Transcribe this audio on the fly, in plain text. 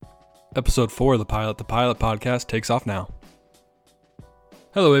Episode 4 of the Pilot podcast takes off now.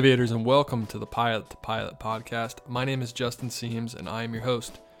 Hello aviators and welcome to the Pilot podcast. My name is Justin Seams and I am your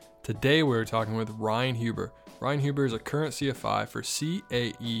host. Today we're talking with Ryan Huber. Ryan Huber is a current CFI for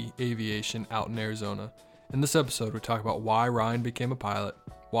CAE Aviation out in Arizona. In this episode we talk about why Ryan became a pilot,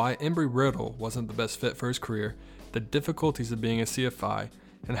 why Embry-Riddle wasn't the best fit for his career, the difficulties of being a CFI,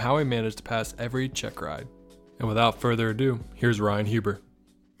 and how he managed to pass every check ride. And without further ado, here's Ryan Huber.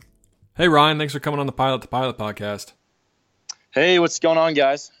 Hey Ryan, thanks for coming on the Pilot podcast. Hey, what's going on,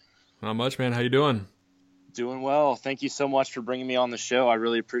 guys? Not much, man. How you doing? Doing well. Thank you so much for bringing me on the show. I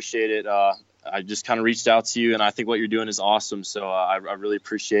really appreciate it. I just kind of reached out to you, and I think what you're doing is awesome. So I really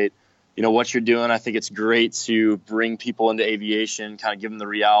appreciate, what you're doing. I think it's great to bring people into aviation, kind of give them the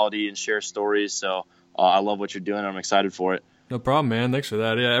reality and share stories. So I love what you're doing. I'm excited for it. No problem, man. Thanks for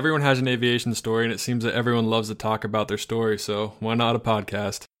that. Yeah, everyone has an aviation story, and it seems that everyone loves to talk about their story. So why not a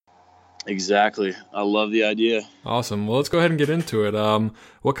podcast? Exactly. I love the idea. Awesome. Well, let's go ahead and get into it.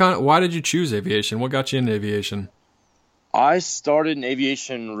 Why did you choose aviation? What got you into aviation? I started in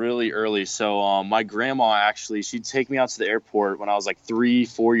aviation really early. So my grandma she'd take me out to the airport when I was like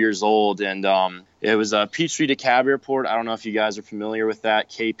 3-4 years old. And it was Peachtree DeKalb Airport. I don't know if you guys are familiar with that,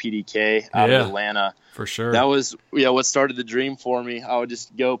 KPDK out of Atlanta. For sure. That was what started the dream for me. I would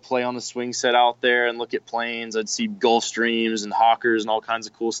just go play on the swing set out there and look at planes. I'd see Gulfstreams and Hawkers and all kinds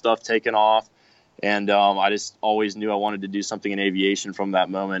of cool stuff taking off. And I just always knew I wanted to do something in aviation from that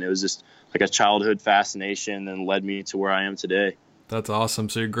moment. It was just like a childhood fascination and led me to where I am today. That's awesome.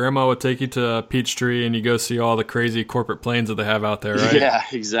 So your grandma would take you to Peachtree and you go see all the crazy corporate planes that they have out there, right? Yeah,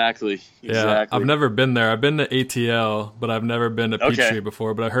 exactly. Yeah, I've never been there. I've been to ATL, but I've never been to Peachtree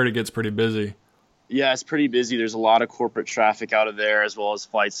before, but I heard it gets pretty busy. Yeah, it's pretty busy. There's a lot of corporate traffic out of there, as well as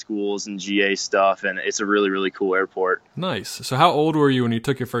flight schools and GA stuff, and it's a really, really cool airport. Nice. So how old were you when you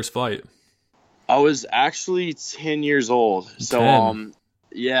took your first flight? I was actually 10 years old. 10. So,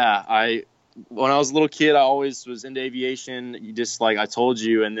 when I was a little kid, I always was into aviation, just like I told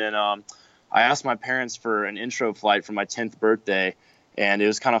you. And then I asked my parents for an intro flight for my 10th birthday, and it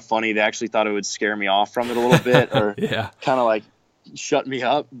was kind of funny. They actually thought it would scare me off from it a little bit, or kind of like shut me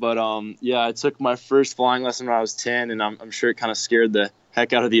up. But I took my first flying lesson when I was 10, and I'm sure it kind of scared the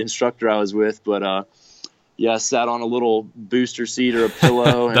heck out of the instructor I was with. But I sat on a little booster seat or a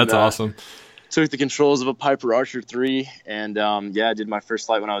pillow. And, That's awesome. Took the controls of a Piper Archer 3, and I did my first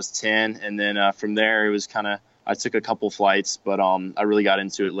flight when I was 10. And then from there, it was I took a couple flights, but I really got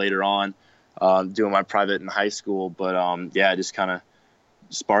into it later on, doing my private in high school. But it just kind of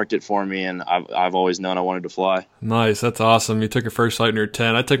sparked it for me, and I've always known I wanted to fly. Nice. That's awesome. You took your first flight when you were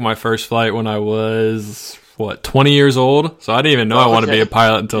 10. I took my first flight when I was 20 years old, so I didn't even know I wanted to be a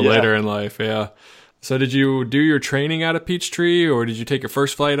pilot until later in life. So did you do your training out of Peachtree, or did you take your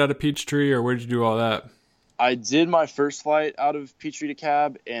first flight out of Peachtree, or where did you do all that? I did my first flight out of Peachtree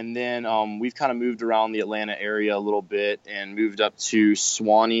DeKalb, and then we've kind of moved around the Atlanta area a little bit and moved up to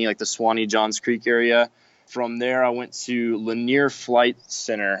Suwannee, like the Suwannee-Johns Creek area. From there, I went to Lanier Flight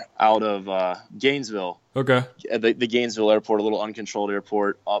Center out of Gainesville. Okay. The Gainesville airport, a little uncontrolled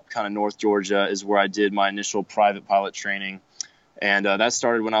airport up kind of North Georgia, is where I did my initial private pilot training. And that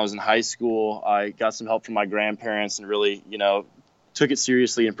started when I was in high school. I got some help from my grandparents and really, took it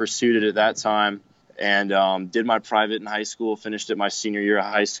seriously and pursued it at that time. And did my private in high school, finished it my senior year of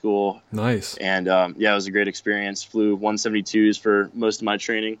high school. Nice. And it was a great experience. Flew 172s for most of my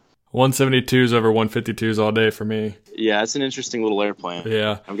training. 172s over 152s all day for me. Yeah, it's an interesting little airplane.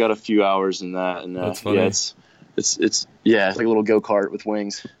 Yeah. I've got a few hours in that. And that's funny. Yeah, it's like a little go-kart with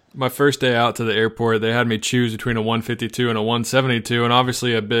wings. My first day out to the airport, they had me choose between a 152 and a 172, and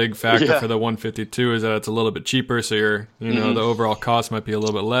obviously a big factor for the 152 is that it's a little bit cheaper, so the overall cost might be a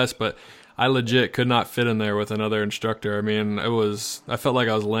little bit less, but I legit could not fit in there with another instructor. I mean, I felt like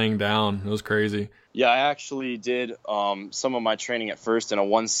I was laying down. It was crazy. Yeah, I actually did some of my training at first in a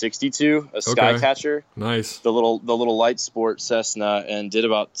 162, a Skycatcher. Nice. The little light sport Cessna, and did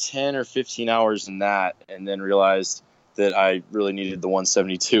about 10 or 15 hours in that, and then realized that I really needed the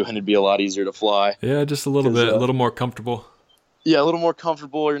 172 and it'd be a lot easier to fly. Yeah, just a little bit, a little more comfortable. Yeah, a little more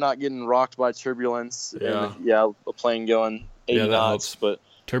comfortable. You're not getting rocked by turbulence. Yeah. And, a plane going 80 knots. Helps. But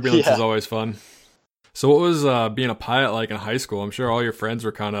turbulence is always fun. So what was being a pilot like in high school? I'm sure all your friends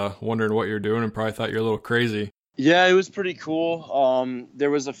were kind of wondering what you're doing and probably thought you're a little crazy. Yeah, it was pretty cool.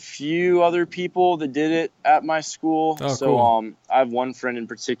 There was a few other people that did it at my school. Oh, so cool. I have one friend in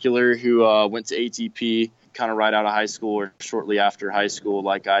particular who went to ATP kind of right out of high school or shortly after high school,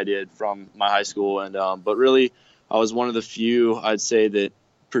 like I did from my high school. And but really, I was one of the few, I'd say, that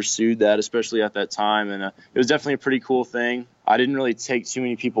pursued that, especially at that time. And it was definitely a pretty cool thing. I didn't really take too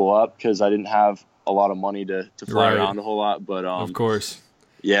many people up because I didn't have a lot of money to fly around a whole lot. But of course,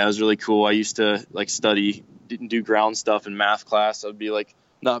 yeah, it was really cool. I used to like study, didn't do ground stuff in math class. I'd be like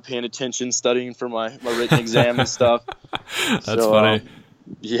not paying attention, studying for my written exam and stuff. That's funny.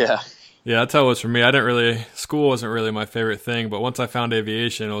 Yeah. Yeah, that's how it was for me. School wasn't really my favorite thing, but once I found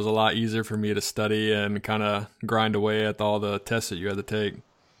aviation, it was a lot easier for me to study and kind of grind away at all the tests that you had to take.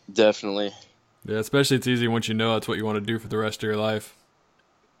 Definitely. Yeah, especially it's easy once you know that's what you want to do for the rest of your life.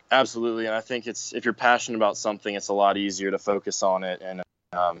 Absolutely. And I think if you're passionate about something, it's a lot easier to focus on it. And,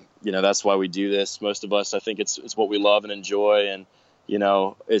 that's why we do this. Most of us, I think it's what we love and enjoy. And,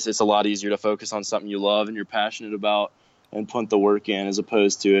 it's a lot easier to focus on something you love and you're passionate about and put the work in, as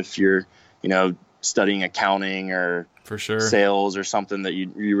opposed to if you're, studying accounting or for sure sales or something that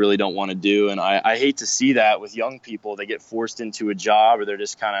you really don't want to do. And I hate to see that with young people. They get forced into a job or they're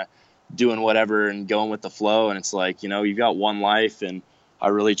just kind of doing whatever and going with the flow. And it's like, you've got one life. And I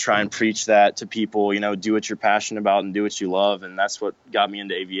really try and preach that to people, do what you're passionate about and do what you love. And that's what got me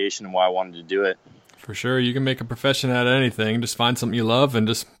into aviation and why I wanted to do it. For sure. You can make a profession out of anything. Just find something you love and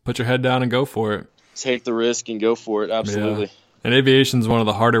just put your head down and go for it. Take the risk and go for it. Absolutely. Yeah. And aviation is one of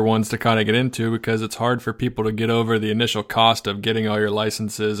the harder ones to kind of get into because it's hard for people to get over the initial cost of getting all your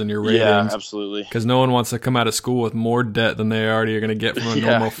licenses and your ratings. Yeah, absolutely. Because no one wants to come out of school with more debt than they already are going to get from a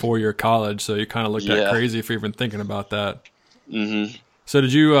normal 4-year college. So you kind of looked at crazy for even thinking about that. Mm-hmm. So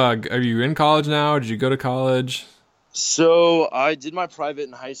are you in college now? Did you go to college? So I did my private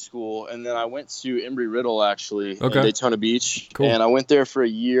in high school, and then I went to Embry-Riddle, actually, in Daytona Beach. Cool. And I went there for a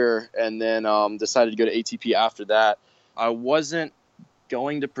year and then decided to go to ATP after that. I wasn't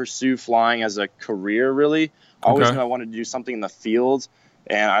going to pursue flying as a career, really. I always knew I wanted to do something in the field,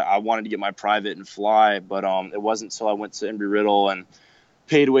 and I wanted to get my private and fly. But it wasn't until I went to Embry-Riddle and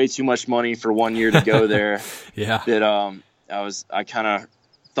paid way too much money for 1 year to go there that I kind of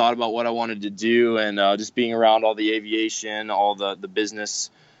thought about what I wanted to do, and just being around all the aviation, all the business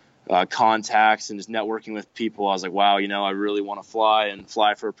contacts and just networking with people. I was like, wow, I really want to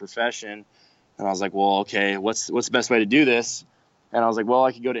fly for a profession. And I was like, well, okay, what's the best way to do this? And I was like, well,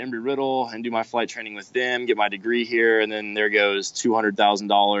 I could go to Embry-Riddle and do my flight training with them, get my degree here, and then there goes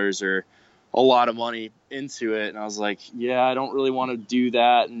 $200,000 or a lot of money into it. And I was like, yeah, I don't really want to do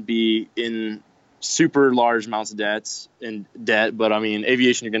that and be in super large amounts of debt. But I mean,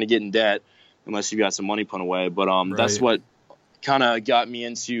 aviation, you're going to get in debt unless you got some money put away. But that's what kind of got me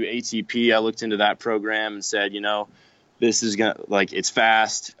into ATP. I looked into that program and said, this is going to, it's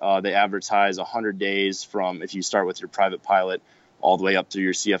fast. They advertise 100 days from if you start with your private pilot all the way up to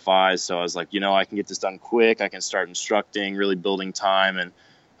your CFIs. So I was like, I can get this done quick. I can start instructing, really building time and,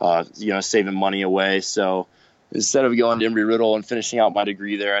 saving money away. So instead of going to Embry-Riddle and finishing out my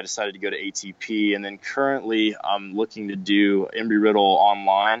degree there, I decided to go to ATP. And then currently I'm looking to do Embry-Riddle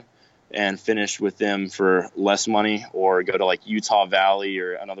online and finish with them for less money, or go to Utah Valley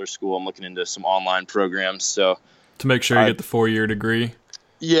or another school. I'm looking into some online programs. So to make sure you get the 4-year degree.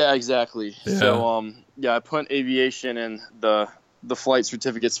 Yeah, exactly. Yeah. So I put aviation and the flight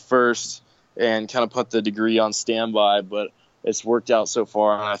certificates first and kind of put the degree on standby, but it's worked out so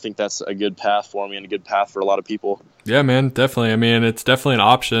far, and I think that's a good path for me and a good path for a lot of people. Yeah, man, definitely. I mean, it's definitely an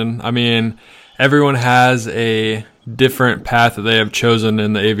option. I mean, everyone has a different path that they have chosen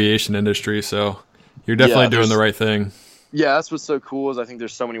in the aviation industry, so you're definitely doing the right thing. Yeah, that's what's so cool is I think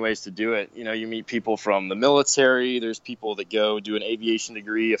there's so many ways to do it. You meet people from the military. There's people that go do an aviation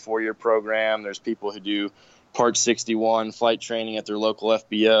degree, a 4-year program. There's people who do Part 61 flight training at their local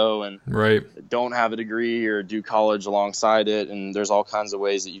FBO and don't have a degree or do college alongside it. And there's all kinds of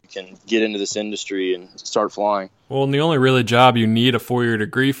ways that you can get into this industry and start flying. Well, and the only really job you need a 4-year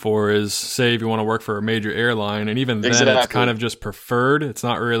degree for is, say, if you want to work for a major airline. And even then, it's kind of just preferred. It's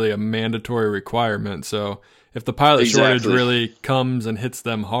not really a mandatory requirement. So if the pilot shortage really comes and hits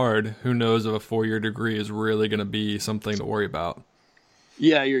them hard, who knows if a 4-year degree is really going to be something to worry about.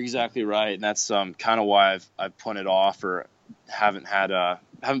 Yeah, you're exactly right, and that's kind of why I've put it off, or haven't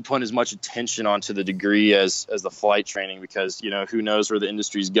put as much attention onto the degree as the flight training, because who knows where the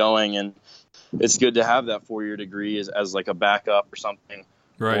industry's going, and it's good to have that 4-year degree as like a backup or something,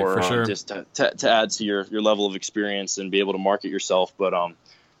 or for sure. Just to add to your level of experience and be able to market yourself. But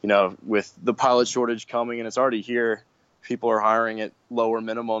with the pilot shortage coming, and it's already here, People are hiring at lower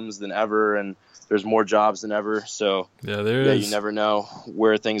minimums than ever, and there's more jobs than ever. So you never know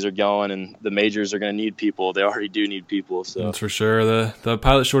where things are going, and the majors are going to need people. They already do need people. So that's for sure. The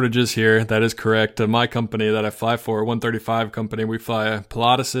pilot shortage is here. That is correct. My company that I fly for, 135 company, we fly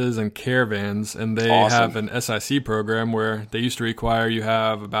Pilatuses and Caravans, and they have an SIC program where they used to require you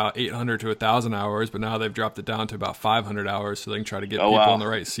have about 800 to 1,000 hours, but now they've dropped it down to about 500 hours so they can try to get people on the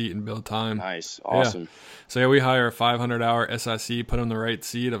right seat and build time. Nice. Awesome. Yeah. So we hire a 500-hour SIC, put them in the right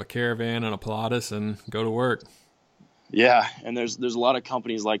seat of a Caravan and a Pilatus, and go to work. Yeah, and there's a lot of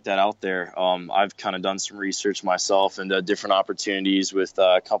companies like that out there. I've kind of done some research myself into different opportunities with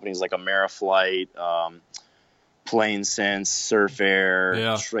companies like Ameriflight, PlaneSense, Surf Air,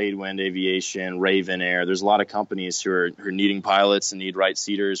 Tradewind Aviation, Raven Air. There's a lot of companies who are needing pilots and need right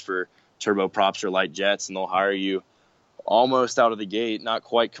seaters for turboprops or light jets, and they'll hire you almost out of the gate, not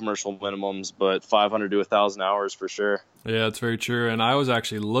quite commercial minimums, but 500 to 1,000 hours for sure. Yeah, it's very true. And I was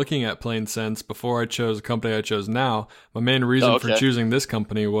actually looking at PlaneSense before I chose the company I chose now. My main reason for choosing this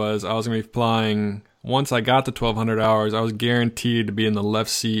company was I was going to be flying, once I got to 1,200 hours, I was guaranteed to be in the left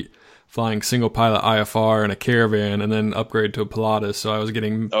seat flying single pilot IFR in a Caravan and then upgrade to a Pilatus. So I was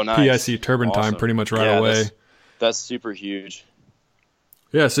getting PIC turbine time pretty much right away. That's super huge.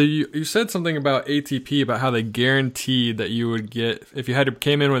 Yeah, so you said something about ATP, about how they guaranteed that you would get, if you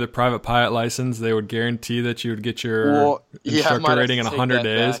came in with a private pilot license, they would guarantee that you would get your instructor rating in 100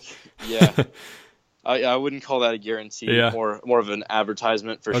 days. Back. Yeah, I wouldn't call that a guarantee. Yeah. More of an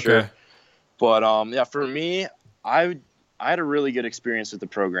advertisement for sure. But for me, I had a really good experience with the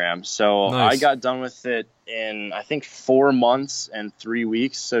program. So I got done with it in I think 4 months and 3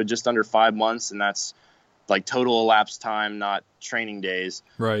 weeks, so just under 5 months, and that's like total elapsed time, not training days.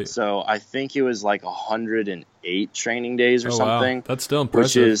 Right. So I think it was like 108 training days or something. Wow. That's still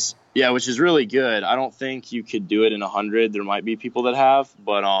impressive. Which is really good. I don't think you could do it in 100. There might be people that have,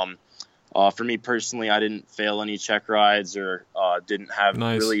 but for me personally, I didn't fail any check rides or didn't have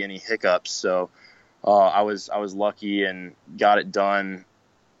really any hiccups. So I was lucky and got it done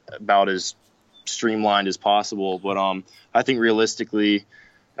about as streamlined as possible. But I think realistically,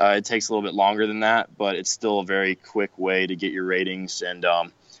 it takes a little bit longer than that, but it's still a very quick way to get your ratings and,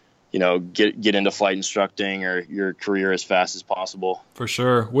 get into flight instructing or your career as fast as possible. For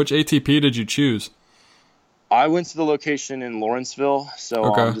sure. Which ATP did you choose? I went to the location in Lawrenceville,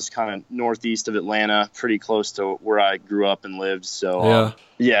 so just kind of northeast of Atlanta, pretty close to where I grew up and lived. So,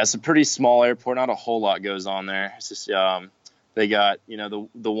 it's a pretty small airport. Not a whole lot goes on there. It's just they got,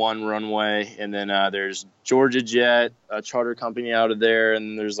 the one runway, and then there's Georgia Jet, a charter company out of there,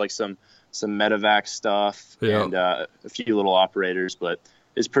 and there's like some medevac stuff and a few little operators, but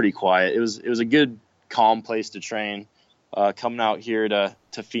it's pretty quiet. It was a good, calm place to train. Coming out here to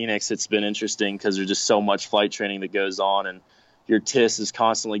Phoenix, it's been interesting because there's just so much flight training that goes on, and your TIS is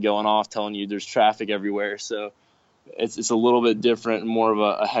constantly going off telling you there's traffic everywhere. So it's a little bit different and more of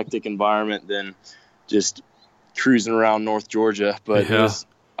a hectic environment than just cruising around North Georgia, but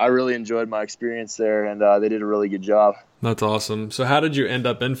I really enjoyed my experience there, and they did a really good job. That's awesome. So how did you end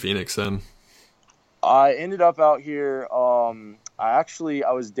up in Phoenix then? I ended up out here.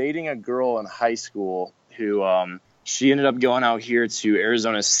 I was dating a girl in high school who she ended up going out here to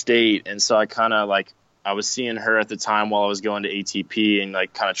Arizona State, and so I kind of I was seeing her at the time while I was going to ATP and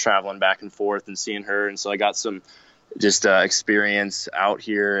kind of traveling back and forth and seeing her, and so I got some just experience out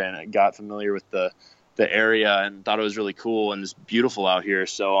here, and I got familiar with the area and thought it was really cool and just beautiful out here.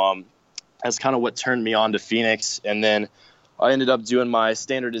 So that's kind of what turned me on to Phoenix. And then I ended up doing my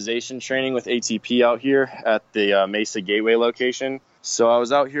standardization training with ATP out here at the Mesa Gateway location. So I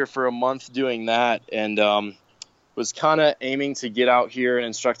was out here for a month doing that, and was kind of aiming to get out here and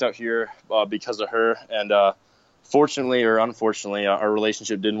instruct out here because of her. And fortunately or unfortunately, our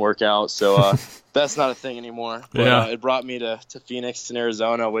relationship didn't work out. So that's not a thing anymore. But it brought me to Phoenix and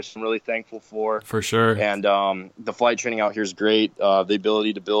Arizona, which I'm really thankful for. For sure. And the flight training out here is great. The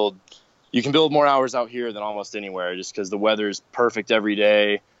ability to you can build more hours out here than almost anywhere just because the weather is perfect every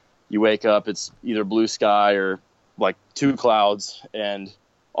day. You wake up, it's either blue sky or like 2 clouds, and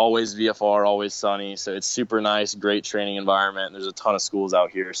always VFR, always sunny. So it's super nice, great training environment. There's a ton of schools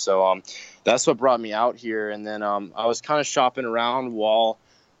out here. So that's what brought me out here. And then I was kind of shopping around while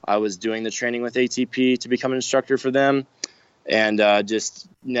I was doing the training with ATP to become an instructor for them, and just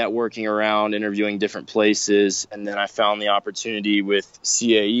networking around, interviewing different places. And then I found the opportunity with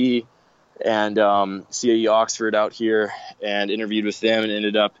CAE and CAE Oxford out here and interviewed with them and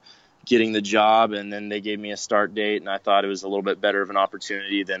ended up getting the job. And then they gave me a start date, and I thought it was a little bit better of an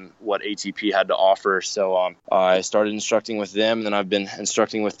opportunity than what ATP had to offer. So I started instructing with them, and then I've been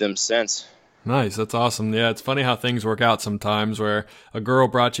instructing with them since. Nice. That's awesome. Yeah, it's funny how things work out sometimes where a girl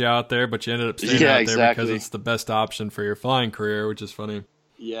brought you out there, but you ended up staying Yeah, out there because exactly. it's the best option for your flying career, which is funny.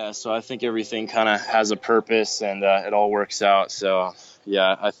 Yeah, so I think everything kind of has a purpose, and it all works out. So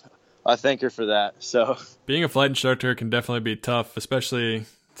yeah, I thank her for that. So Being a flight instructor can definitely be tough, especially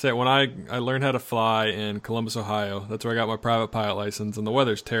say when I learned how to fly in Columbus, Ohio. That's where I got my private pilot license, and the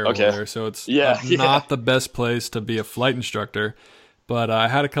weather's terrible okay, there, so it's yeah, yeah, not the best place to be a flight instructor. But I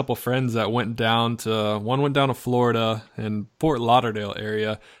had a couple friends that went down to one went down to Florida and Fort Lauderdale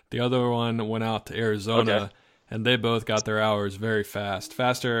area. The other one went out to okay. Arizona, and they both got their hours very fast,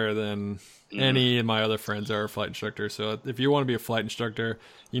 faster than any of my other friends that are flight instructors. So if you want to be a flight instructor,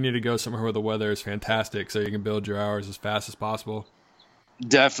 you need to go somewhere where the weather is fantastic so you can build your hours as fast as possible.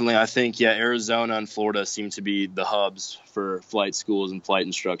 Definitely, I think Arizona and Florida seem to be the hubs for flight schools and flight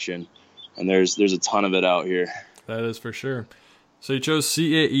instruction, and there's a ton of it out here. That is for sure. So you chose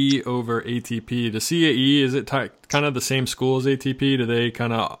CAE over ATP. The CAE, is it kind of the same school as ATP? Do they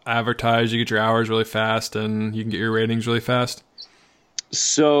kind of advertise you get your hours really fast and you can get your ratings really fast?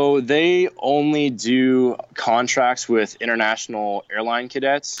 So they only do contracts with international airline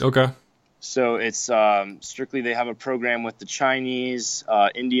cadets. Okay. So it's strictly they have a program with the Chinese,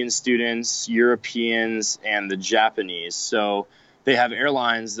 Indian students, Europeans, and the Japanese. So they have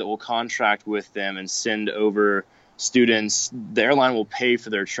airlines that will contract with them and send over students. The airline will pay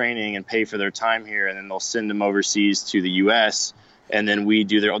for their training and pay for their time here, and then they'll send them overseas to the U.S. And then we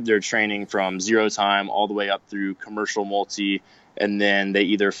do their training from zero time all the way up through commercial multi. And then they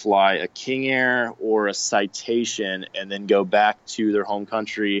either fly a King Air or a Citation and then go back to their home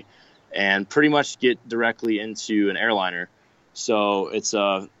country and pretty much get directly into an airliner. So it's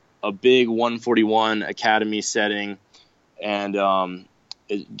a big 141 academy setting, and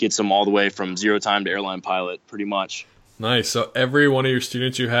it gets them all the way from zero time to airline pilot, pretty much. Nice. So every one of your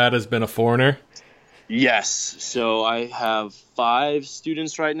students you had has been a foreigner? Yes. So I have 5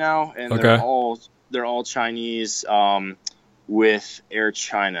 students right now, and Okay. they're all Chinese with Air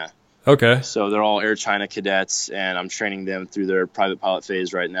China. Okay. So they're all Air China cadets, and I'm training them through their private pilot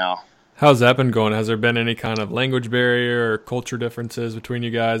phase right now. How's that been going? Has there been any kind of language barrier or culture differences between you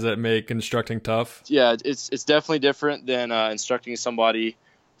guys that make instructing tough? Yeah, it's definitely different than instructing somebody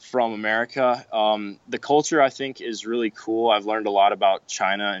from America. The culture, I think, is really cool. I've learned a lot about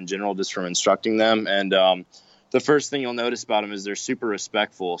China in general just from instructing them. And the first thing you'll notice about them is they're super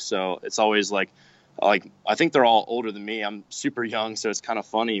respectful. So it's always like I think they're all older than me. I'm super young, so it's kind of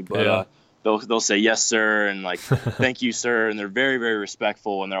funny. But Yeah. they'll say yes, sir, and like thank you, sir, and they're very, very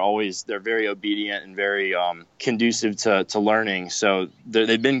respectful, and they're very obedient and very conducive to learning. So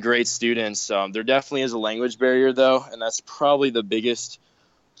they've been great students. There definitely is a language barrier though, and that's probably the biggest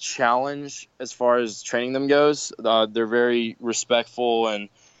challenge as far as training them goes. They're very respectful and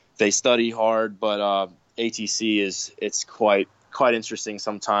they study hard, but ATC it's quite interesting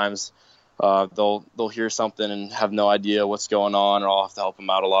sometimes. They'll hear something and have no idea what's going on, or I'll have to help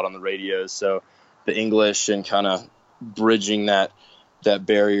them out a lot on the radios. So the English and kind of bridging that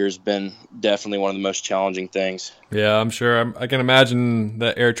barrier has been definitely one of the most challenging things. Yeah, I'm sure. I can imagine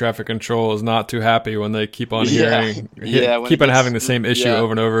that air traffic control is not too happy when they keep on keep on having the same issue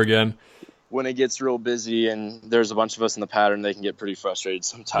over and over again. When it gets real busy and there's a bunch of us in the pattern, they can get pretty frustrated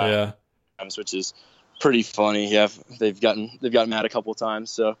sometimes, which is pretty funny. Yeah, they've gotten mad a couple of times.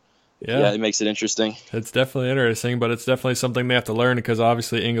 So yeah, it makes it interesting. It's definitely interesting, but it's definitely something they have to learn because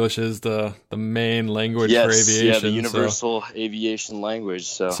obviously English is the main language for aviation. Yeah, the universal aviation language.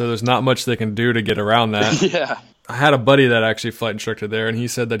 So there's not much they can do to get around that. Yeah. I had a buddy that actually flight instructed there, and he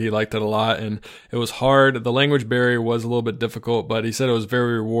said that he liked it a lot, and it was hard. The language barrier was a little bit difficult, but he said it was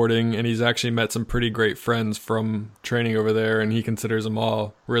very rewarding, and he's actually met some pretty great friends from training over there, and he considers them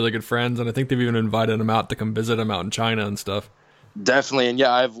all really good friends, and I think they've even invited him out to come visit him out in China and stuff. Definitely. And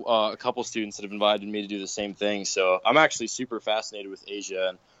yeah, I have a couple students that have invited me to do the same thing. So I'm actually super fascinated with Asia,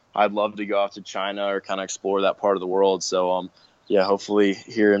 and I'd love to go out to China or kind of explore that part of the world. So yeah, hopefully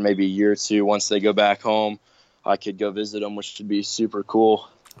here in maybe a year or two, once they go back home, I could go visit them, which would be super cool.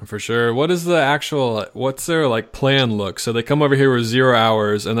 For sure. What's their plan look? So they come over here with 0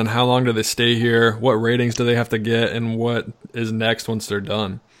 hours, and then how long do they stay here? What ratings do they have to get, and what is next once they're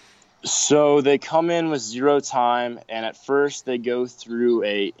done? So they come in with 0 time, and at first they go through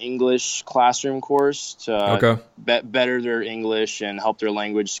a English classroom course to better their English and help their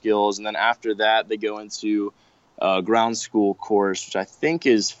language skills. And then after that, they go into a ground school course, which I think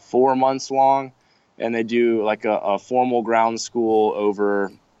is 4 months long. And they do like a formal ground school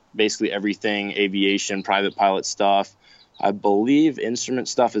over basically everything, aviation, private pilot stuff. I believe instrument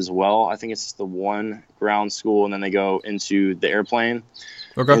stuff as well. I think it's the one ground school, and then they go into the airplane.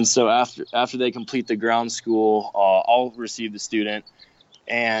 Okay. And so after they complete the ground school, I'll receive the student,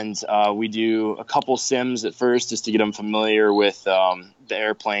 and we do a couple sims at first just to get them familiar with the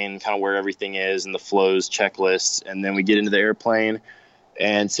airplane, kind of where everything is and the flows, checklists, and then we get into the airplane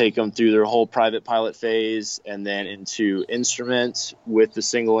and take them through their whole private pilot phase, and then into instrument with the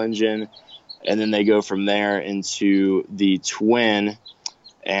single engine, and then they go from there into the twin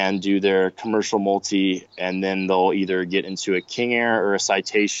and do their commercial multi, and then they'll either get into a King Air or a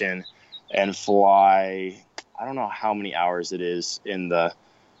Citation and fly. I don't know how many hours it is in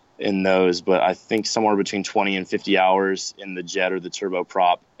those, but I think somewhere between 20 and 50 hours in the jet or the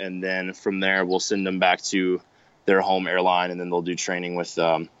turboprop, and then from there we'll send them back to their home airline, and then they'll do training with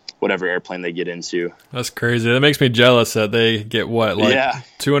whatever airplane they get into. That's crazy. That makes me jealous that they get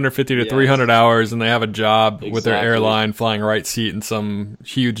 250 to 300 hours, and they have a job with their airline flying right seat in some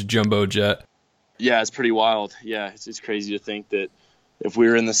huge jumbo jet. Yeah, it's pretty wild. Yeah, it's crazy to think that if we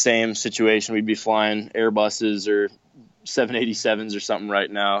were in the same situation, we'd be flying Airbuses or 787s or something right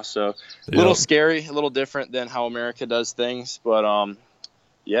now. So a little scary, a little different than how America does things, but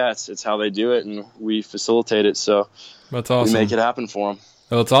yeah, it's how they do it, and we facilitate it. So that's awesome. We make it happen for them.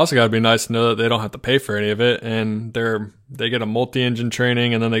 Well, it's also got to be nice to know that they don't have to pay for any of it, and they get a multi-engine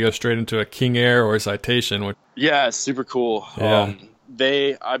training, and then they go straight into a King Air or a Citation. Yeah, it's super cool. Yeah.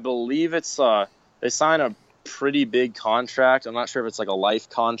 I believe it's they sign a pretty big contract. I'm not sure if it's like a life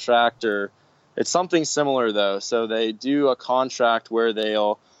contract or it's something similar though. So they do a contract where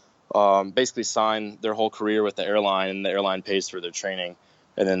they'll basically sign their whole career with the airline, and the airline pays for their training,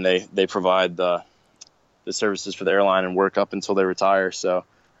 and then they provide the services for the airline and work up until they retire. So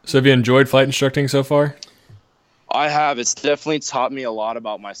have you enjoyed flight instructing so far? I have. It's definitely taught me a lot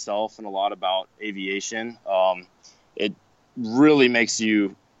about myself and a lot about aviation. It really makes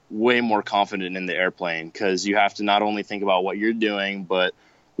you way more confident in the airplane, because you have to not only think about what you're doing, but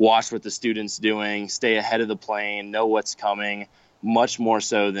watch what the student's doing, stay ahead of the plane, know what's coming, much more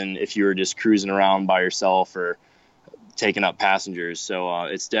so than if you were just cruising around by yourself or taking up passengers. So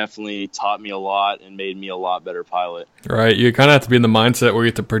it's definitely taught me a lot and made me a lot better pilot. Right. You kind of have to be in the mindset where you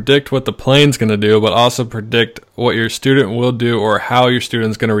have to predict what the plane's going to do, but also predict what your student will do or how your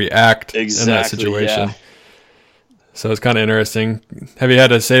student's going to react in that situation. Yeah. So it's kind of interesting. Have you had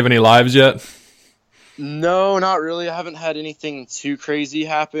to save any lives yet? No, not really. I haven't had anything too crazy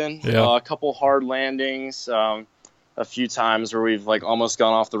happen. Yeah. A couple hard landings, a few times where we've like almost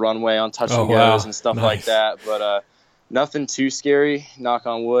gone off the runway on touch and goes and stuff like that. But nothing too scary, knock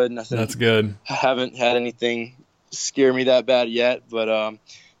on wood. Nothing. That's good. I haven't had anything scare me that bad yet, but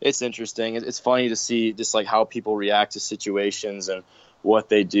it's interesting. It's funny to see just like how people react to situations and what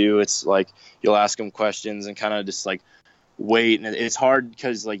they do. It's like you'll ask them questions and kind of just like wait, and it's hard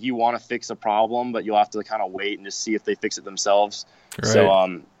because like you want to fix a problem, but you'll have to kind of wait and just see if they fix it themselves. Right.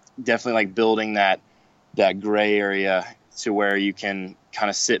 So definitely like building that gray area to where you can kind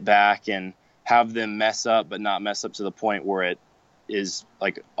of sit back and have them mess up, but not mess up to the point where it is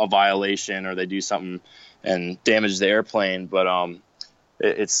like a violation or they do something and damage the airplane. But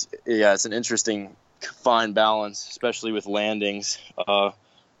it's an interesting fine balance, especially with landings.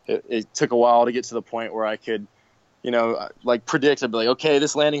 It took a while to get to the point where I could, like predict. I'd be like, okay,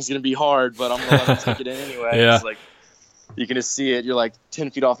 this landing's going to be hard, but I'm going to let them take it in anyway. Yeah. It's like, you can just see it. You're like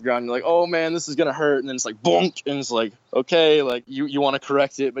 10 feet off the ground. And you're like, oh man, this is going to hurt. And then it's like, bonk. And it's like, okay, like you want to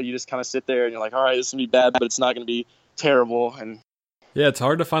correct it, but you just kind of sit there and you're like, all right, this is going to be bad, but it's not going to be terrible. And yeah, it's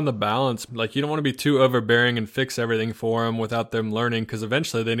hard to find the balance. Like, you don't want to be too overbearing and fix everything for them without them learning, because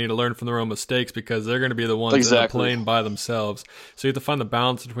eventually they need to learn from their own mistakes, because they're going to be the ones in the plane by themselves. So you have to find the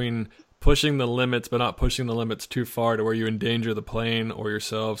balance between pushing the limits, but not pushing the limits too far to where you endanger the plane or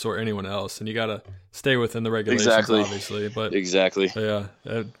yourselves or anyone else. And you got to stay within the regulations, obviously. But yeah,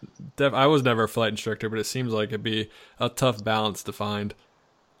 I was never a flight instructor, but it seems like it'd be a tough balance to find.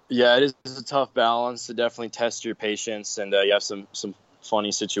 Yeah, it is a tough balance to definitely test your patience, and you have some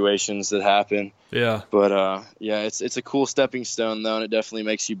funny situations that happen. Yeah. But it's a cool stepping stone though, and it definitely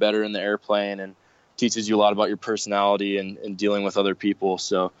makes you better in the airplane and teaches you a lot about your personality and dealing with other people.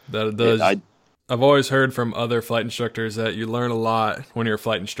 So that it does. I've always heard from other flight instructors that you learn a lot when you're a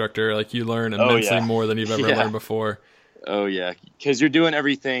flight instructor. Like, you learn immensely more than you've ever learned before. Oh yeah, because you're doing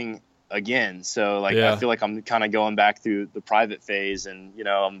everything again. So like, I feel like I'm kind of going back through the private phase, and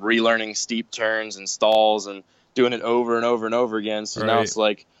I'm relearning steep turns and stalls and doing it over and over and over again. So now it's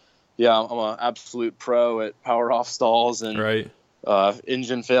like, I'm an absolute pro at power off stalls and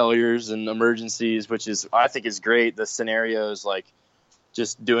engine failures and emergencies, which I think is great. The scenarios, like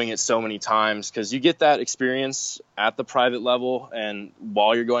just doing it so many times, because you get that experience at the private level and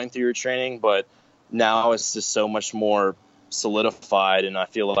while you're going through your training, but now it's just so much more solidified. And I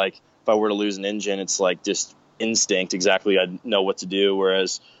feel like if I were to lose an engine, it's like just instinct. Exactly. I know what to do.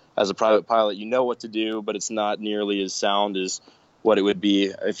 Whereas as a private pilot, you know what to do, but it's not nearly as sound as what it would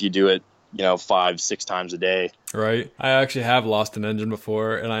be if you do it, 5-6 times a day. Right. I actually have lost an engine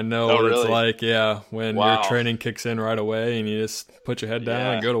before, and I know what really? It's like. Yeah. When Wow. your training kicks in right away and you just put your head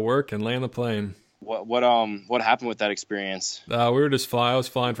down and go to work and land the plane. What happened with that experience? I was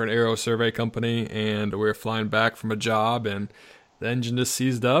flying for an aero survey company, and we were flying back from a job, and the engine just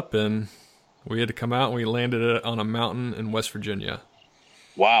seized up, and we had to come out, and we landed it on a mountain in West Virginia.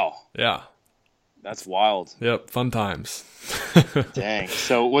 Wow. Yeah. That's wild. Yep. Fun times. Dang.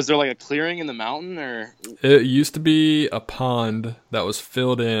 So was there like a clearing in the mountain, or? It used to be a pond that was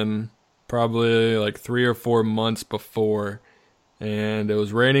filled in probably like 3 or 4 months before. And it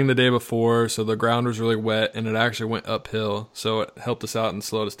was raining the day before, so the ground was really wet, and it actually went uphill. So it helped us out and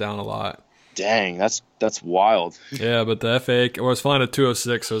slowed us down a lot. Dang, that's wild. Yeah, but the FAA, I was flying a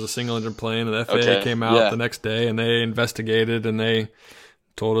 206, so it was a single-engine plane, and the FAA came out the next day, and they investigated, and they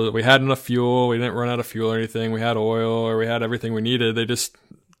told us that we had enough fuel, we didn't run out of fuel or anything, we had oil, or we had everything we needed. They just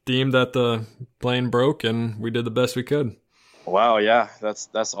deemed that the plane broke, and we did the best we could. Wow, yeah, that's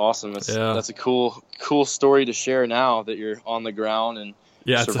awesome. That's a cool story to share now that you're on the ground and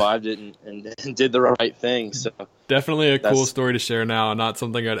survived it and did the right thing. So definitely a cool story to share now, not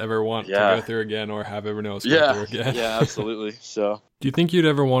something I'd ever want to go through again or have everyone else go through again. Yeah, absolutely. So do you think you'd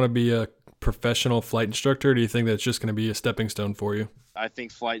ever want to be a professional flight instructor, or do you think that's just going to be a stepping stone for you? I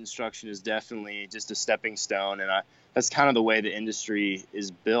think flight instruction is definitely just a stepping stone, and that's kind of the way the industry is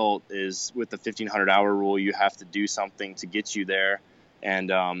built. Is with the 1,500-hour rule, you have to do something to get you there, and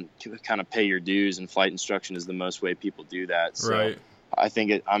to kind of pay your dues. And flight instruction is the most way people do that. So right. I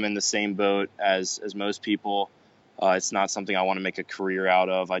think I'm in the same boat as most people. It's not something I want to make a career out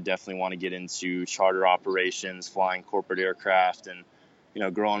of. I definitely want to get into charter operations, flying corporate aircraft, and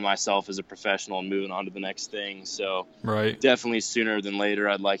growing myself as a professional and moving on to the next thing. So right. Definitely sooner than later,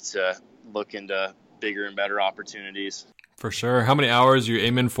 I'd like to look into bigger and better opportunities. For sure. How many hours are you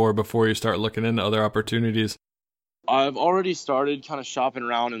aiming for before you start looking into other opportunities? I've already started kind of shopping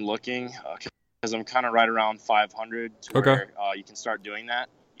around and looking because I'm kind of right around 500 to where you can start doing that.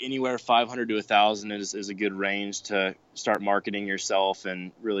 Anywhere 500 to 1,000 is a good range to start marketing yourself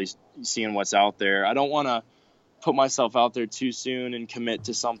and really seeing what's out there. I don't want to put myself out there too soon and commit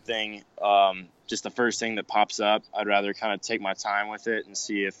to something just the first thing that pops up. I'd rather kind of take my time with it and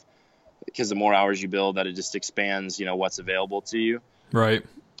see if, because the more hours you build, that it just expands what's available to you. Right.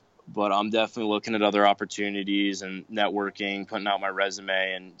 But I'm definitely looking at other opportunities and networking, putting out my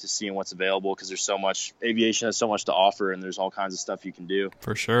resume and just seeing what's available, because there's so much, aviation has so much to offer, and there's all kinds of stuff you can do.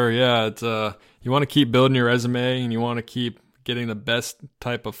 For sure. Yeah. It's you want to keep building your resume, and you want to keep getting the best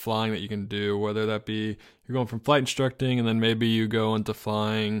type of flying that you can do, whether that be you're going from flight instructing, and then maybe you go into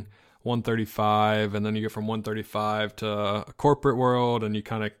flying 135, and then you go from 135 to a corporate world, and you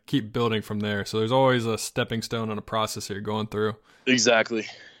kind of keep building from there. So there's always a stepping stone and a process that you're going through. Exactly.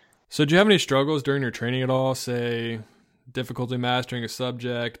 So do you have any struggles during your training at all? Say difficulty mastering a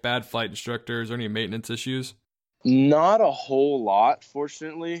subject, bad flight instructors, or any maintenance issues? Not a whole lot,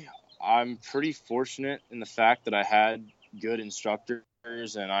 fortunately. I'm pretty fortunate in the fact that I had good instructors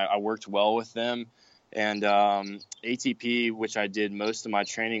and I worked well with them. And ATP, which I did most of my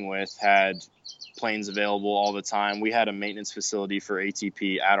training with, had planes available all the time. We had a maintenance facility for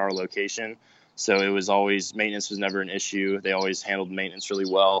ATP at our location. So it was always, maintenance was never an issue. They always handled maintenance really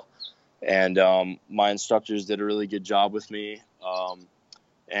well. And my instructors did a really good job with me.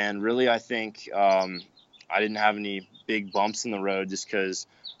 And really, I think I didn't have any big bumps in the road just because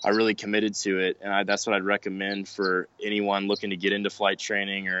I really committed to it. And that's what I'd recommend for anyone looking to get into flight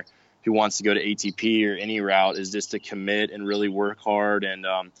training or who wants to go to ATP or any route, is just to commit and really work hard. And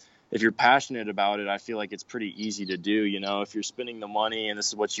if you're passionate about it, I feel like it's pretty easy to do. If you're spending the money and this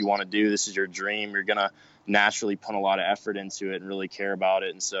is what you want to do, this is your dream, you're going to naturally put a lot of effort into it and really care about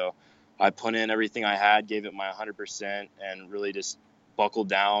it. And so I put in everything I had, gave it my 100%, and really just buckled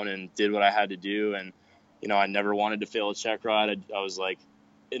down and did what I had to do. And, I never wanted to fail a check ride. I was like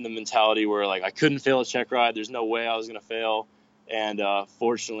in the mentality where like I couldn't fail a check ride. There's no way I was going to fail. And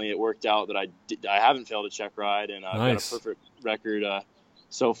fortunately, it worked out that I haven't failed a check ride, and I've got a perfect record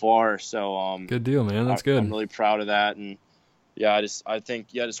so far. So good deal, man. That's good. I'm really proud of that. And I think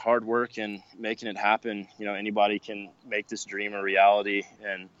just hard work and making it happen. Anybody can make this dream a reality,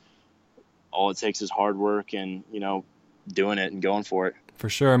 and all it takes is hard work and doing it and going for it. For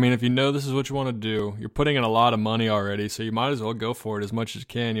sure. I mean, if you know this is what you want to do, you're putting in a lot of money already, so you might as well go for it as much as you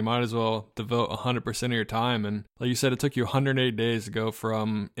can. You might as well devote 100% of your time. And like you said, it took you 108 days to go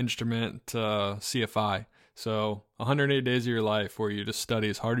from instrument to CFI. So 108 days of your life where you just study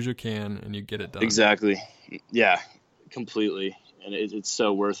as hard as you can and you get it done. Exactly. Yeah, completely. And it's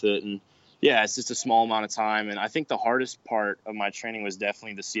so worth it. And yeah, it's just a small amount of time. And I think the hardest part of my training was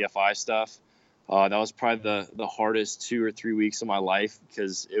definitely the CFI stuff. That was probably the hardest 2 or 3 weeks of my life,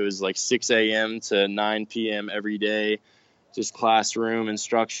 because it was like 6 a.m. to 9 p.m. every day, just classroom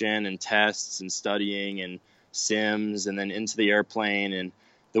instruction and tests and studying and sims, and then into the airplane. And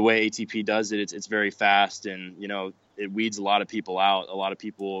the way ATP does it, it's very fast, and it weeds a lot of people out. A lot of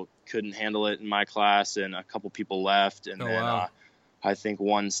people couldn't handle it in my class, and a couple people left. And wow. I think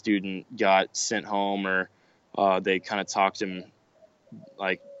one student got sent home, or they kind of talked to him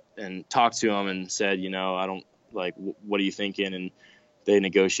and said, I don't what are you thinking? And they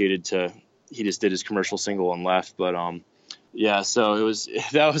negotiated he just did his commercial single and left. But yeah, so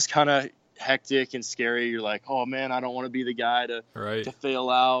that was kind of hectic and scary. You're like, oh man, I don't want to be the guy to fail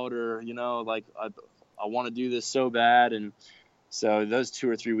out, or I want to do this so bad. And so those 2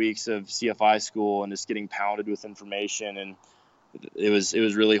 or 3 weeks of CFI school and just getting pounded with information, and it was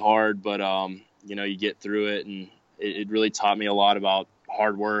really hard, but you get through it, and it really taught me a lot about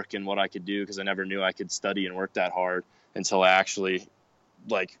hard work and what I could do, because I never knew I could study and work that hard until I actually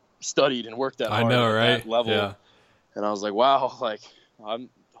studied and worked that hard. I know, at right? that level. Yeah. And I was like, wow,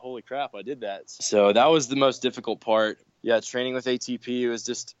 holy crap, I did that. So that was the most difficult part. Yeah, training with ATP was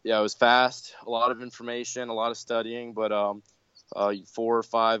it was fast, a lot of information, a lot of studying, but 4 or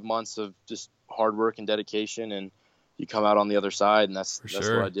 5 months of just hard work and dedication, and you come out on the other side, and that's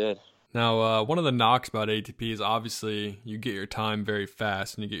what I did. Now, one of the knocks about ATP is obviously you get your time very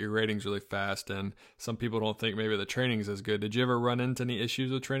fast and you get your ratings really fast, and some people don't think maybe the training is as good. Did you ever run into any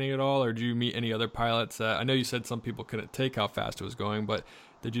issues with training at all, or did you meet any other pilots I know you said some people couldn't take how fast it was going, but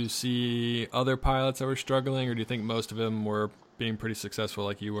did you see other pilots that were struggling, or do you think most of them were being pretty successful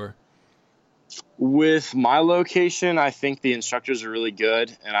like you were? With my location, I think the instructors are really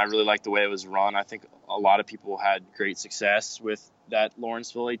good, and I really like the way it was run. I think a lot of people had great success with that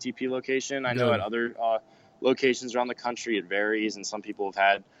Lawrenceville ATP location. I know at other locations around the country it varies, and some people have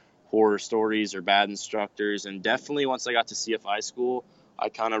had horror stories or bad instructors. And definitely once I got to CFI school, I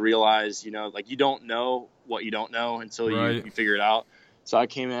kind of realized, you don't know what you don't know until you figure it out. So I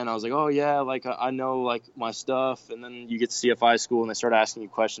came in, I was like, oh yeah, I know my stuff. And then you get to CFI school and they start asking you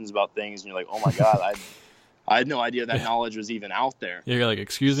questions about things, and you're like, oh my God, I had no idea that knowledge was even out there. Yeah, you're like,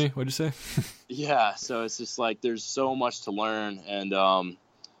 excuse me, what'd you say? Yeah, so it's just there's so much to learn, and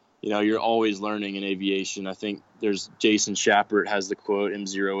you're always learning in aviation. I think there's Jason Shapert has the quote,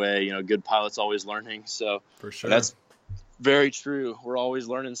 M0A, good pilots always learning. So for sure, that's very true. We're always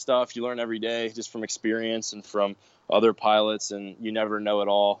learning stuff. You learn every day just from experience and from other pilots, and you never know it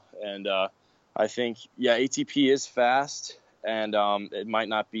all. And I think, ATP is fast, and it might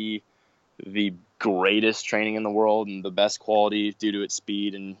not be the greatest training in the world and the best quality due to its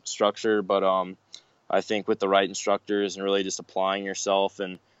speed and structure, but I think with the right instructors and really just applying yourself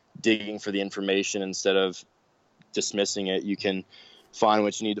and digging for the information instead of dismissing it, you can find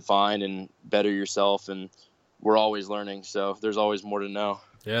what you need to find and better yourself. And we're always learning, so there's always more to know.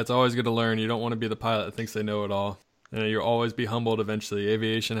 Yeah, it's always good to learn. You don't want to be the pilot that thinks they know it all. You'll always be humbled eventually.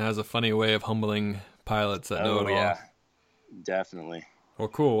 Aviation has a funny way of humbling pilots that know it all. Yeah, definitely. Well,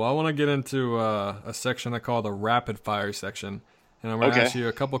 cool. Well, I want to get into a section I call the rapid fire section. And I'm going to ask you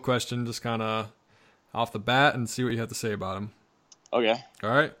a couple questions just kind of off the bat and see what you have to say about them. Okay. All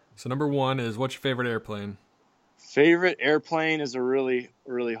right. So number 1 is, what's your favorite airplane? Favorite airplane is a really,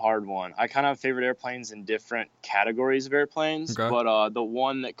 really hard one. I kind of have favorite airplanes in different categories of airplanes, but the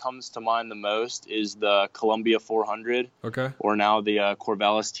one that comes to mind the most is the Columbia 400. Okay. Or now the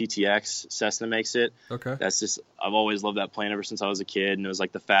Corvallis TTX. Cessna makes it. Okay. I've always loved that plane ever since I was a kid, and it was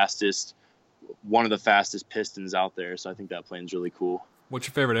one of the fastest pistons out there. So I think that plane's really cool. What's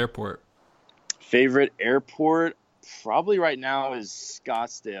your favorite airport? Favorite airport? Probably right now is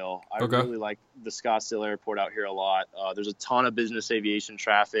Scottsdale. I really like the Scottsdale airport out here a lot. There's a ton of business aviation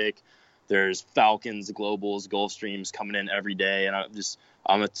traffic. There's Falcons, Globals, Gulfstreams coming in every day, and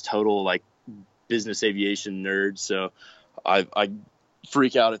I'm a total business aviation nerd. So I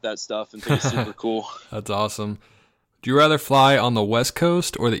freak out at that stuff and think it's super cool. That's awesome. Do you rather fly on the West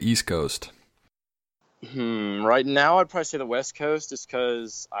Coast or the East Coast? Right now, I'd probably say the West Coast, just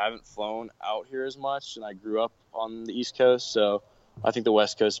because I haven't flown out here as much, and I grew up on the East Coast, so I think the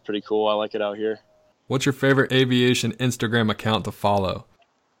West Coast is pretty cool. I like it out here. What's your favorite aviation Instagram account to follow?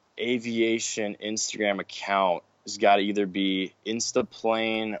 Aviation Instagram account has got to either be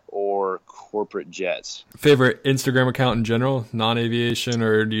Instaplane or Corporate Jets. Favorite Instagram account in general, non-aviation,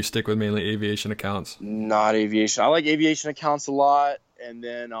 or do you stick with mainly aviation accounts? Not aviation. I like aviation accounts a lot. And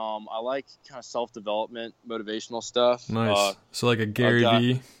then I like kind of self-development, motivational stuff. Nice. So like a Gary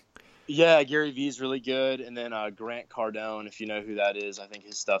Vee. Yeah, Gary Vee's really good. And then Grant Cardone, if you know who that is, I think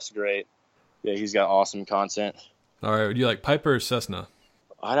his stuff's great. Yeah, he's got awesome content. All right. Would you like Piper or Cessna?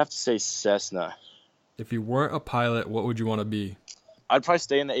 I'd have to say Cessna. If you weren't a pilot, what would you want to be? I'd probably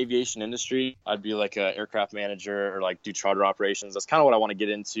stay in the aviation industry. I'd be like an aircraft manager or like do charter operations. That's kind of what I want to get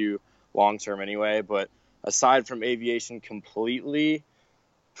into long term anyway. But aside from aviation completely,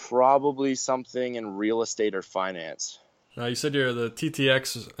 probably something in real estate or finance. Now, you said the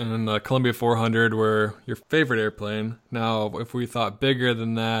TTX and the Columbia 400 were your favorite airplane. Now, if we thought bigger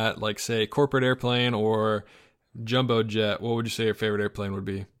than that, like say corporate airplane or jumbo jet, what would you say your favorite airplane would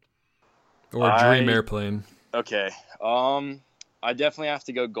be? Or dream airplane? Okay. I definitely have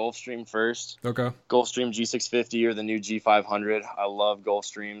to go Gulfstream first. Okay. Gulfstream G650 or the new G500. I love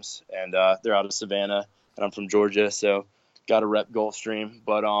Gulfstreams, and they're out of Savannah, and I'm from Georgia, so got to rep Gulfstream.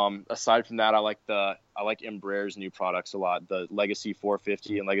 But aside from that, I like Embraer's new products a lot. The Legacy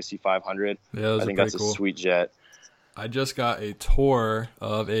 450 and Legacy 500. Yeah, I think that's cool. A sweet jet. I just got a tour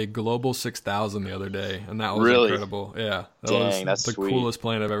of a Global 6000 the other day, and that was incredible. Yeah, that's the coolest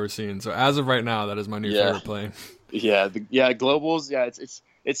plane I've ever seen. So as of right now, that is my new favorite plane. Yeah, Globals. Yeah,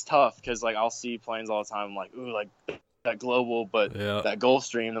 it's tough because like I'll see planes all the time. I'm like, ooh, like that Global, but that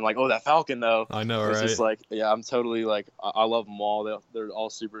Gulfstream. I'm like, oh, that Falcon though. I know, right? It's just like, I'm totally like, I love them all. They're all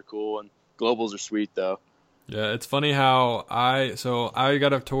super cool, and Globals are sweet though. Yeah, it's funny how I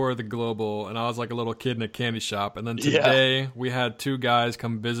got a tour of the Global, and I was like a little kid in a candy shop, and then today we had two guys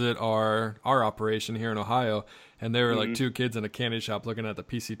come visit our operation here in Ohio, and they were like two kids in a candy shop looking at the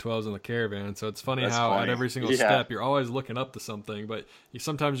PC-12s in the Caravan. So it's funny at every single step you're always looking up to something, but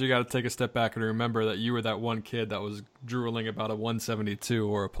sometimes you got to take a step back and remember that you were that one kid that was drooling about a 172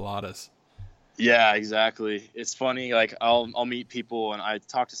 or a Pilatus. Yeah, exactly. It's funny, like I'll meet people, and I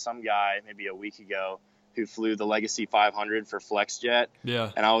talked to some guy maybe a week ago who flew the Legacy 500 for FlexJet.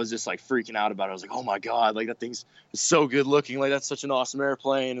 Yeah. And I was just like freaking out about it. I was like, oh my God, like that thing's so good looking. Like that's such an awesome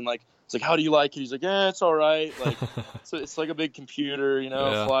airplane. And like, it's like, how do you like it? He's like, yeah, it's all right. Like, so it's like a big computer,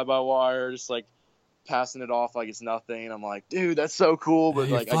 fly by wire, just like passing it off like it's nothing. I'm like, dude, that's so cool. But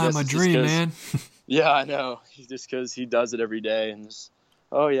like, I guess my dream, man. Yeah, I know. Just because he does it every day and just,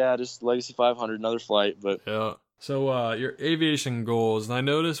 just Legacy 500, another flight. But yeah. So your aviation goals, and I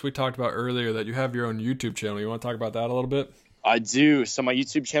noticed we talked about earlier that you have your own YouTube channel. You want to talk about that a little bit? I do. So my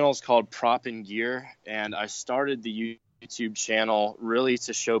YouTube channel is called Prop and Gear, and I started the YouTube channel really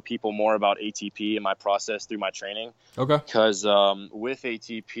to show people more about ATP and my process through my training. Okay. Because with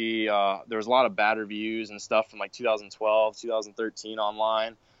ATP, there was a lot of bad reviews and stuff from like 2012, 2013 online,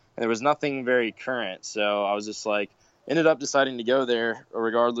 and there was nothing very current. So I was just like, ended up deciding to go there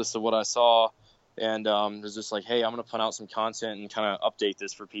regardless of what I saw. And it was just like, hey, I'm going to put out some content and kind of update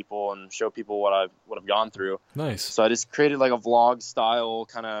this for people and show people what I've gone through. Nice. So I just created like a vlog style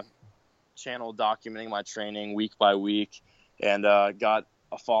kind of channel documenting my training week by week, and got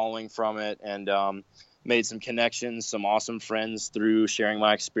a following from it, and made some connections, some awesome friends through sharing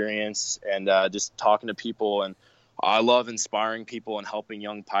my experience and just talking to people. And I love inspiring people and helping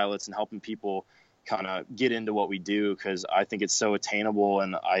young pilots and helping people kind of get into what we do, because I think it's so attainable,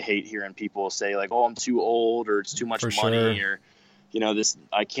 and I hate hearing people say like, oh, I'm too old, or it's too much money, or this,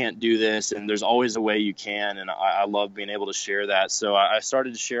 I can't do this. And there's always a way you can, and I love being able to share that. So I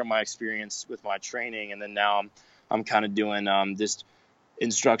started to share my experience with my training, and then now I'm kind of doing just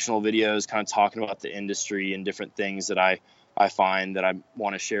instructional videos, kind of talking about the industry and different things that I find that I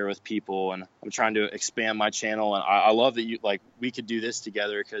want to share with people. And I'm trying to expand my channel, and I love that we could do this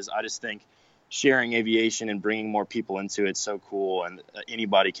together, because I just think sharing aviation and bringing more people into it's so cool, and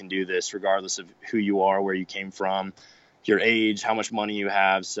anybody can do this regardless of who you are, where you came from, your age, how much money you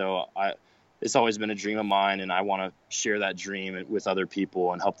have. So it's always been a dream of mine, and I want to share that dream with other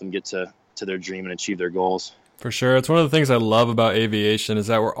people and help them get to their dream and achieve their goals. For sure. It's one of the things I love about aviation is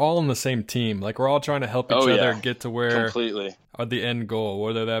that we're all on the same team. Like, we're all trying to help each other get to where completely the end goal,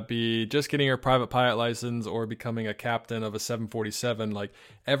 whether that be just getting your private pilot license or becoming a captain of a 747. Like,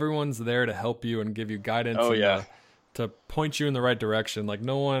 everyone's there to help you and give you guidance to point you in the right direction. Like,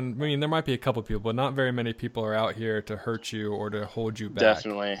 no one, I mean, there might be a couple people, but not very many people are out here to hurt you or to hold you back.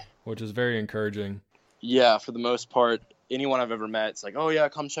 Definitely. Which is very encouraging. Yeah, for the most part, anyone I've ever met, it's like, oh yeah,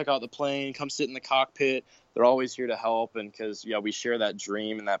 come check out the plane, come sit in the cockpit. They're always here to help, and because we share that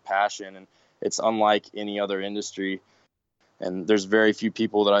dream and that passion, and it's unlike any other industry. And there's very few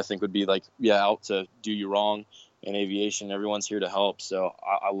people that I think would be like, out to do you wrong. in aviation. Everyone's here to help. So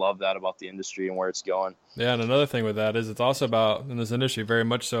I love that about the industry and where it's going. Yeah, and another thing with that is it's also about, in this industry, very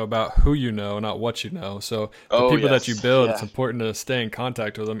much so about who you know, not what you know. So the Oh, people that you yes. build, it's Yeah, important to stay in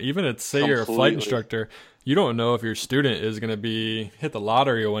contact with them. Even if, say, you're a flight completely. instructor, you don't know if your student is going to hit the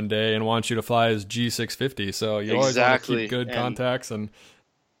lottery one day and wants you to fly his G650. So you always want to keep Exactly. good And contacts. And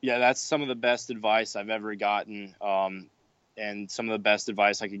yeah, that's some of the best advice I've ever gotten. And some of the best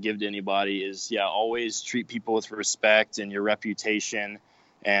advice I could give to anybody is, yeah, always treat people with respect, and your reputation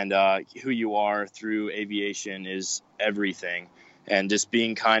and who you are through aviation is everything. And just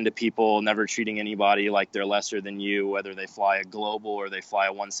being kind to people, never treating anybody like they're lesser than you, whether they fly a global or they fly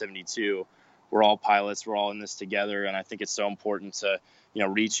a 172. We're all pilots. We're all in this together. And I think it's so important to,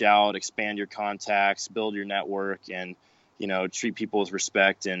 reach out, expand your contacts, build your network, and, treat people with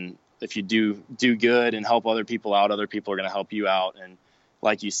respect. And if you do good and help other people out, other people are going to help you out. And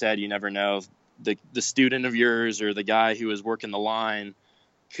like you said, you never know, the student of yours or the guy who is working the line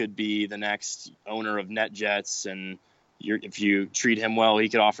could be the next owner of NetJets, and if you treat him well, he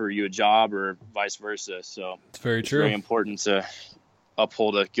could offer you a job, or vice versa. So it's very it's true. very important to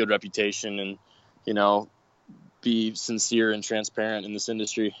uphold a good reputation and, you know, be sincere and transparent in this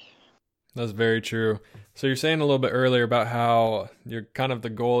industry. That's very true. So you're saying a little bit earlier about how you're kind of the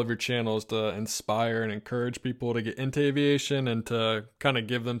goal of your channel is to inspire and encourage people to get into aviation and to kind of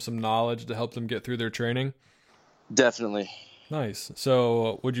give them some knowledge to help them get through their training. Definitely. Nice.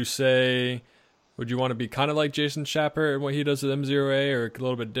 So would you want to be kind of like Jason Schapper and what he does with M0A, or a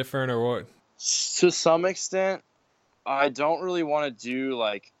little bit different, or what? To some extent, I don't really want to do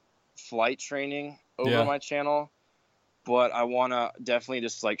like flight training over Yeah. my channel, but I want to definitely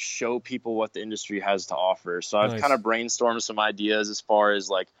just like show people what the industry has to offer. So I've kind Nice. of brainstormed some ideas as far as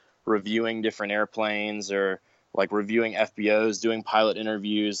like reviewing different airplanes, or like reviewing FBOs, doing pilot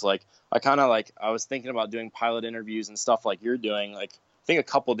interviews. Like I was thinking about doing pilot interviews and stuff like you're doing. Like I think a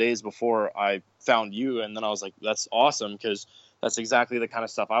couple days before I found you, and then I was like, that's awesome, because that's exactly the kind of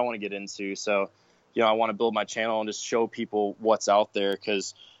stuff I want to get into. So, I want to build my channel and just show people what's out there,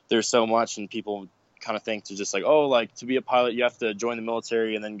 because there's so much, and people kind of think to just like, oh, like to be a pilot, you have to join the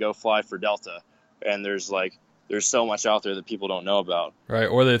military and then go fly for Delta. And there's so much out there that people don't know about. Right.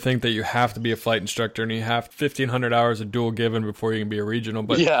 Or they think that you have to be a flight instructor and you have 1,500 hours of dual given before you can be a regional.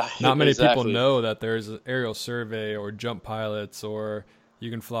 But Yeah, not many people exactly. know that there's an aerial survey or jump pilots, or you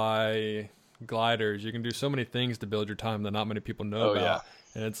can fly gliders. You can do so many things to build your time that not many people know Oh yeah. about.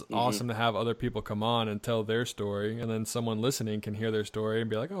 And it's Hmm. awesome to have other people come on and tell their story. And then someone listening can hear their story and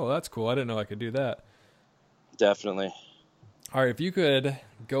be like, oh, that's cool. I didn't know I could do that. Definitely. All right, if you could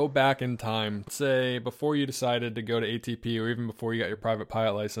go back in time, say before you decided to go to ATP or even before you got your private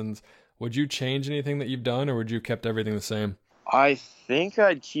pilot license, would you change anything that you've done, or would you have kept everything the same? I think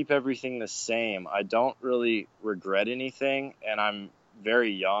I'd keep everything the same. I don't really regret anything, and I'm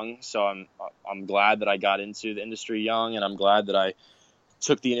very young, so I'm glad that I got into the industry young, and I'm glad that I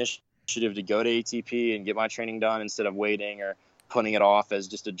took the initiative to go to ATP and get my training done instead of waiting or putting it off as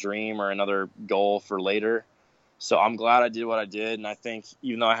just a dream or another goal for later. So I'm glad I did what I did, and I think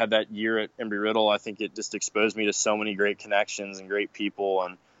even though I had that year at Embry-Riddle, I think it just exposed me to so many great connections and great people,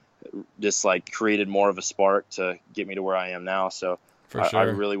 and just like created more of a spark to get me to where I am now. So For I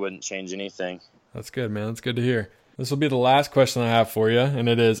sure. really wouldn't change anything. That's good, man. That's good to hear. This will be the last question I have for you, and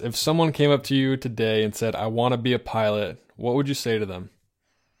it is, if someone came up to you today and said, I want to be a pilot, what would you say to them?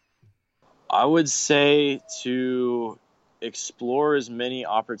 I would say to explore as many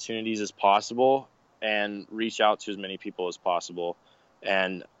opportunities as possible and reach out to as many people as possible.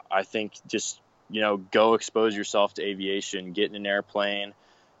 And I think just, go expose yourself to aviation, get in an airplane,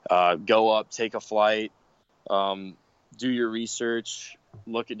 go up, take a flight, do your research,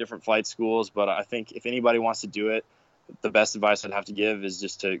 look at different flight schools. But I think if anybody wants to do it, the best advice I'd have to give is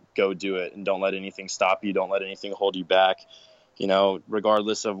just to go do it, and don't let anything stop you. Don't let anything hold you back.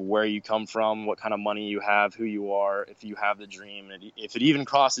 Regardless of where you come from, what kind of money you have, who you are, if you have the dream, and if it even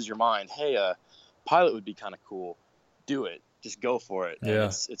crosses your mind, hey, pilot would be kind of cool, do it. Just go for it. And Yeah,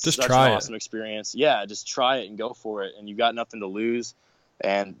 it's just such an try it. awesome experience. Yeah, just try it and go for it. And you've got nothing to lose.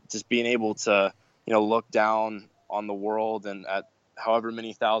 And just being able to, look down on the world and at however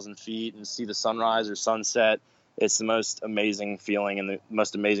many thousand feet and see the sunrise or sunset, it's the most amazing feeling and the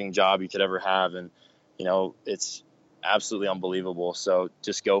most amazing job you could ever have. And, it's absolutely unbelievable. So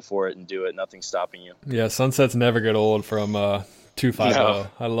just go for it and do it. Nothing's stopping you. Yeah, sunsets never get old from No.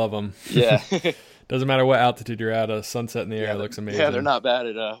 250. I love them. Yeah. Doesn't matter what altitude you're at, a sunset in the air Yeah, looks they're amazing. not bad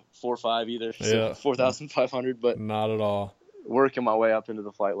at 4.5 either, so Yeah, 4,500. But not at all. working my way up into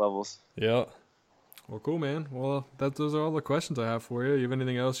the flight levels. Yeah. Well, cool, man. Well, those are all the questions I have for you. You have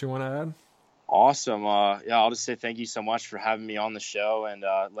anything else you want to add? Awesome. Yeah, I'll just say thank you so much for having me on the show and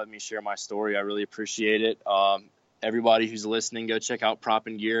let me share my story. I really appreciate it. Everybody who's listening, go check out Prop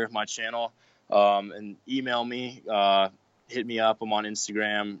and Gear, my channel, and email me. Hit me up. I'm on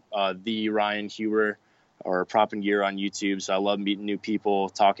Instagram, the Ryan Huber, or Prop and Gear on YouTube. So I love meeting new people,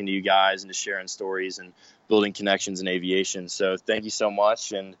 talking to you guys, and just sharing stories and building connections in aviation. So thank you so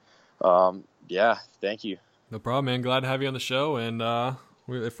much. And yeah, thank you. No problem, man. Glad to have you on the show. And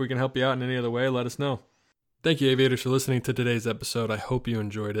if we can help you out in any other way, let us know. Thank you, aviators, for listening to today's episode. I hope you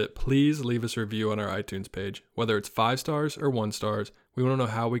enjoyed it. Please leave us a review on our iTunes page. Whether it's 5 stars or 1 stars, we want to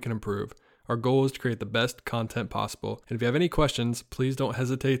know how we can improve. Our goal is to create the best content possible. And if you have any questions, please don't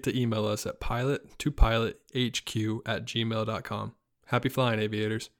hesitate to email us at pilot2pilothq@gmail.com. Happy flying, aviators.